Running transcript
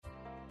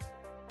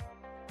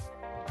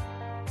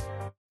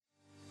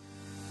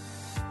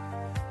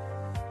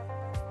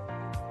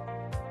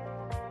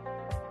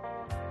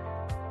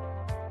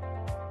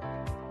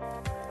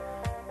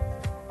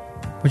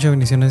Muchas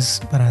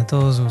bendiciones para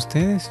todos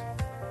ustedes.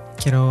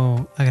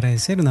 Quiero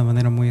agradecer de una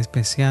manera muy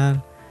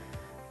especial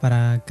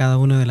para cada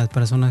una de las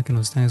personas que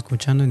nos están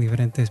escuchando en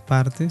diferentes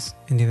partes,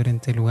 en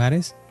diferentes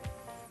lugares.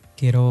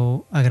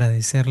 Quiero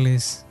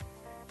agradecerles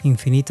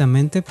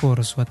infinitamente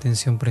por su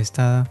atención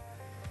prestada.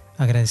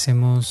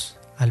 Agradecemos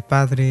al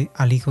Padre,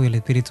 al Hijo y al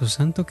Espíritu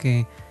Santo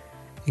que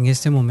en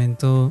este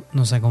momento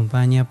nos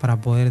acompaña para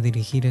poder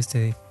dirigir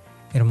este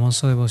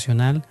hermoso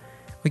devocional.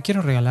 Hoy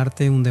quiero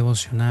regalarte un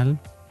devocional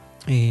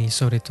y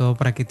sobre todo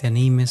para que te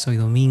animes hoy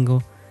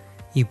domingo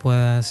y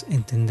puedas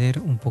entender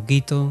un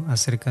poquito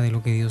acerca de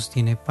lo que Dios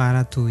tiene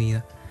para tu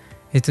vida.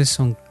 Estas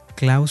son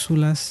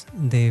cláusulas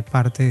de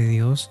parte de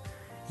Dios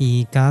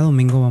y cada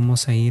domingo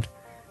vamos a ir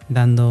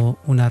dando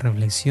una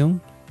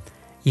reflexión.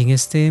 Y en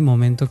este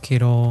momento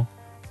quiero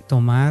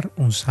tomar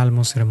un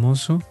salmo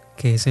hermoso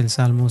que es el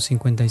Salmo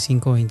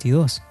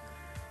 55:22.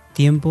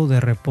 Tiempo de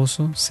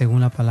reposo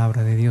según la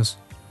palabra de Dios.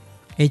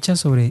 Echa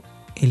sobre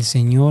el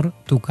Señor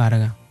tu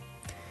carga.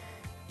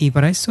 Y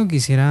para esto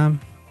quisiera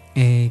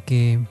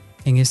que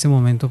en este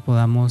momento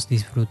podamos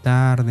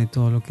disfrutar de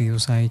todo lo que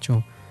Dios ha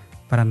hecho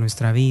para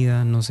nuestra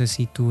vida. No sé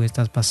si tú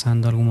estás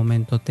pasando algún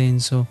momento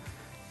tenso,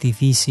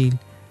 difícil.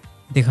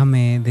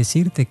 Déjame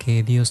decirte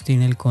que Dios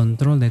tiene el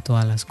control de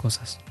todas las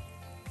cosas.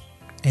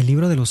 El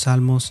libro de los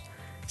Salmos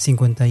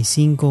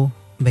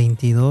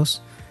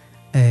 55:22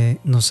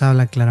 nos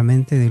habla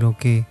claramente de lo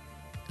que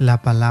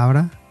la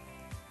palabra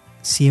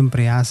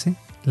siempre hace.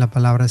 La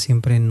palabra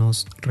siempre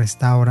nos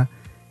restaura.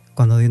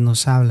 Cuando Dios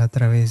nos habla a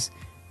través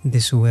de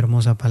su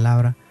hermosa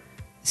palabra,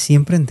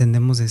 siempre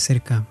entendemos de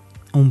cerca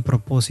un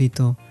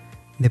propósito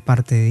de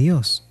parte de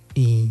Dios.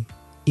 Y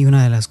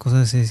una de las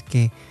cosas es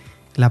que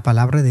la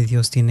palabra de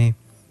Dios tiene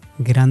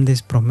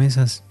grandes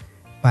promesas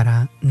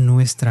para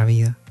nuestra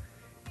vida.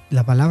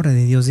 La palabra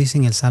de Dios dice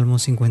en el Salmo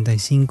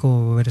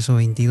 55, verso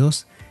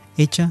 22,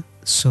 echa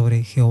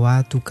sobre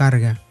Jehová tu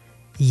carga,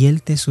 y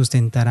Él te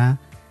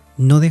sustentará,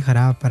 no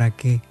dejará para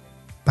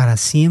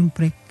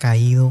siempre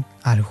caído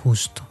al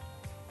justo.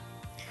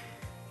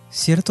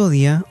 Cierto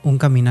día, un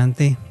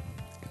caminante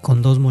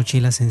con 2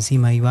 mochilas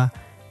encima iba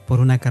por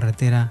una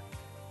carretera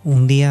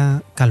un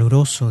día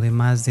caluroso de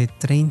más de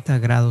 30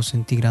 grados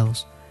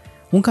centígrados.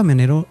 Un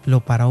camionero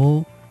lo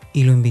paró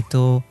y lo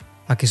invitó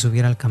a que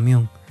subiera al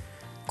camión.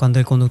 Cuando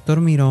el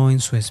conductor miró en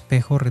su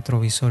espejo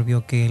retrovisor,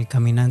 vio que el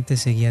caminante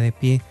seguía de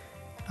pie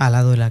al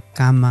lado de la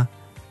cama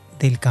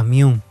del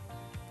camión,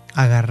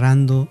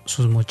 agarrando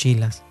sus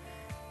mochilas.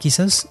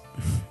 Quizás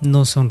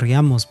nos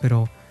sonriamos,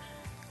 pero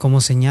como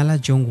señala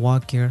John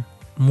Walker,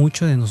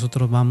 muchos de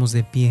nosotros vamos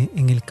de pie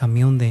en el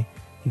camión de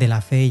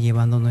la fe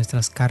llevando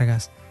nuestras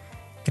cargas,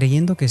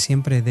 creyendo que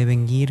siempre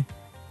deben ir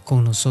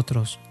con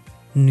nosotros,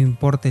 no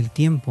importa el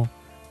tiempo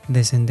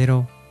de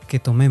sendero que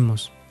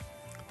tomemos.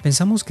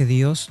 Pensamos que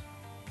Dios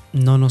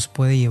no nos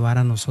puede llevar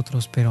a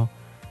nosotros, pero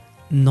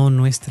no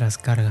nuestras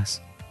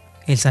cargas.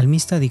 El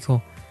salmista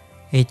dijo,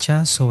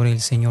 echa sobre el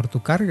Señor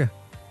tu carga,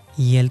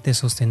 y Él te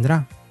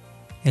sostendrá.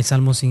 El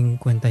Salmo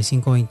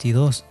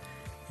 55:22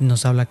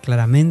 nos habla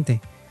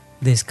claramente,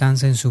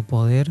 descansa en su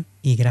poder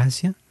y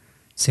gracia,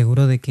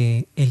 seguro de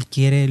que Él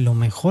quiere lo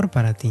mejor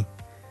para ti.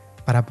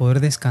 Para poder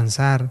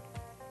descansar,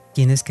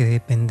 tienes que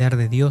depender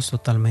de Dios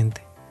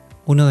totalmente.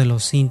 Uno de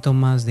los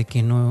síntomas de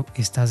que no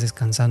estás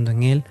descansando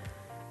en Él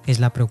es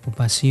la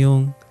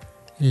preocupación,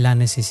 la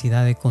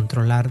necesidad de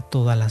controlar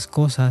todas las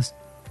cosas.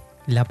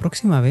 La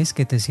próxima vez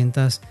que te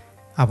sientas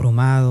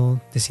abrumado,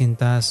 te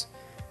sientas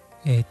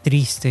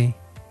triste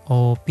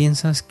o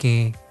piensas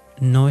que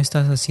no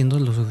estás haciendo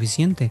lo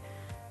suficiente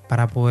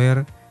para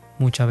poder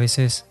muchas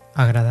veces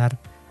agradar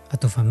a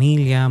tu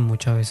familia,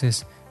 muchas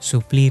veces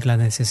suplir las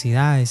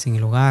necesidades en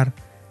el hogar,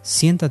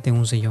 siéntate en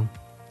un sillón.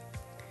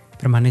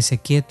 Permanece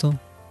quieto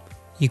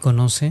y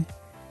conoce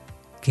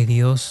que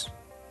Dios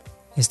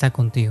está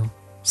contigo.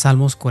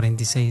 Salmos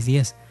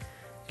 46:10.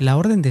 La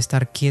orden de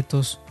estar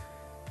quietos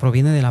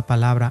proviene de la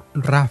palabra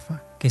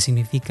rafa, que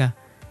significa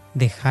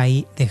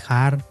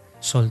dejar,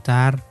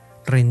 soltar,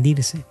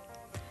 rendirse.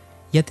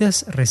 Ya te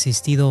has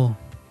resistido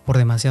por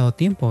demasiado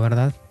tiempo,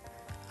 ¿verdad?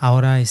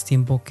 Ahora es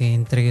tiempo que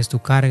entregues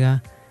tu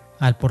carga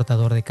al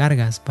portador de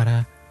cargas.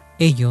 Para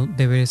ello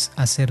debes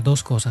hacer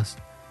 2 cosas.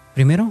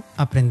 Primero,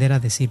 aprender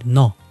a decir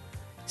no.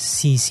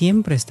 Si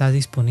siempre estás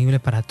disponible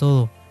para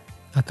todo,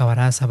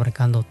 acabarás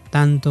abarcando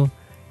tanto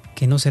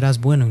que no serás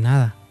bueno en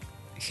nada.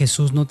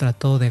 Jesús no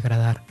trató de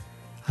agradar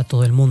a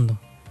todo el mundo.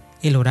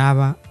 Él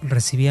oraba,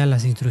 recibía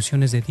las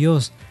instrucciones de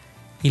Dios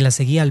y las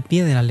seguía al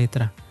pie de la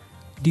letra.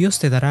 Dios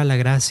te dará la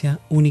gracia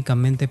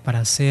únicamente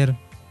para hacer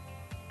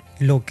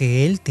lo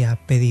que Él te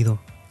ha pedido,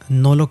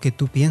 no lo que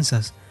tú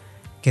piensas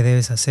que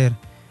debes hacer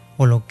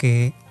o lo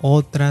que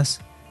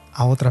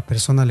a otra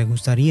persona le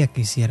gustaría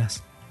que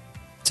hicieras.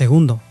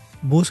 Segundo,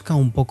 busca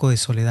un poco de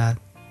soledad.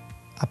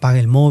 Apaga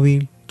el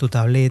móvil, tu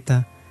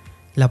tableta.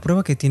 La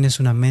prueba que tienes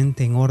una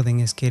mente en orden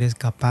es que eres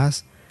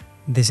capaz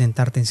de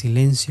sentarte en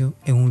silencio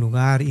en un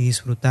lugar y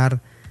disfrutar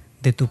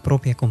de tu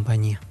propia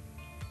compañía.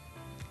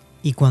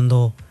 Y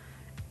cuando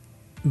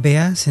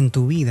veas en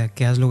tu vida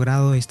que has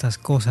logrado estas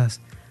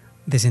cosas,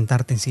 de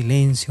sentarte en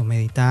silencio,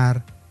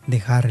 meditar,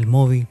 dejar el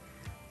móvil,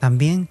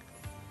 también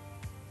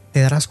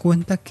te darás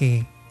cuenta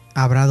que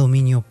habrá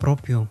dominio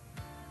propio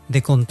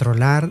de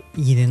controlar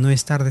y de no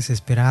estar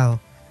desesperado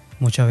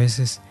muchas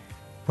veces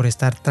por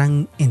estar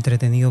tan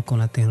entretenido con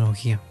la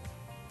tecnología.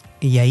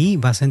 Y ahí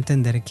vas a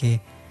entender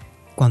que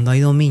cuando hay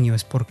dominio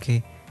es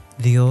porque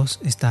Dios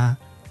está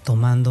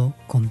tomando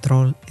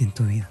control en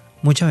tu vida.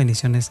 Muchas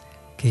bendiciones,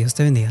 que Dios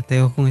te bendiga. Te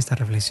dejo con esta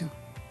reflexión.